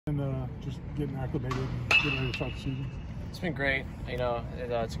And just getting acclimated and getting ready to start the season? It's been great. You know,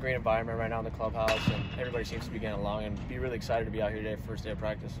 it's a great environment right now in the clubhouse, and everybody seems to be getting along, and be really excited to be out here today, first day of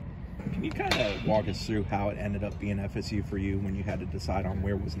practice. Can you kind of walk us through how it ended up being FSU for you when you had to decide on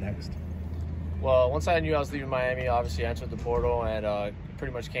where was next? Well, once I knew I was leaving Miami, obviously I entered the portal, and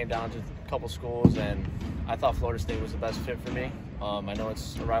pretty much came down to a couple schools, and I thought Florida State was the best fit for me. I know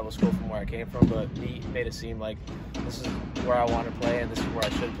it's a rival school from where I came from, but he made it seem like this is where I want to play and this is where I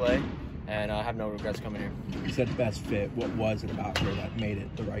should play, and I have no regrets coming here. You said best fit. What was it about here that made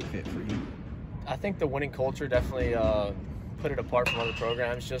it the right fit for you? I think the winning culture definitely put it apart from other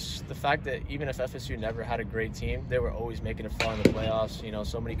programs. Just the fact that even if FSU never had a great team, they were always making it far in the playoffs. You know,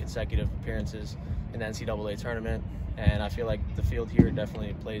 so many consecutive appearances in the NCAA tournament, and I feel like the field here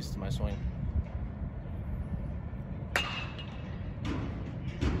definitely plays to my swing.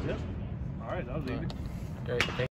 All right, that was easy. Great.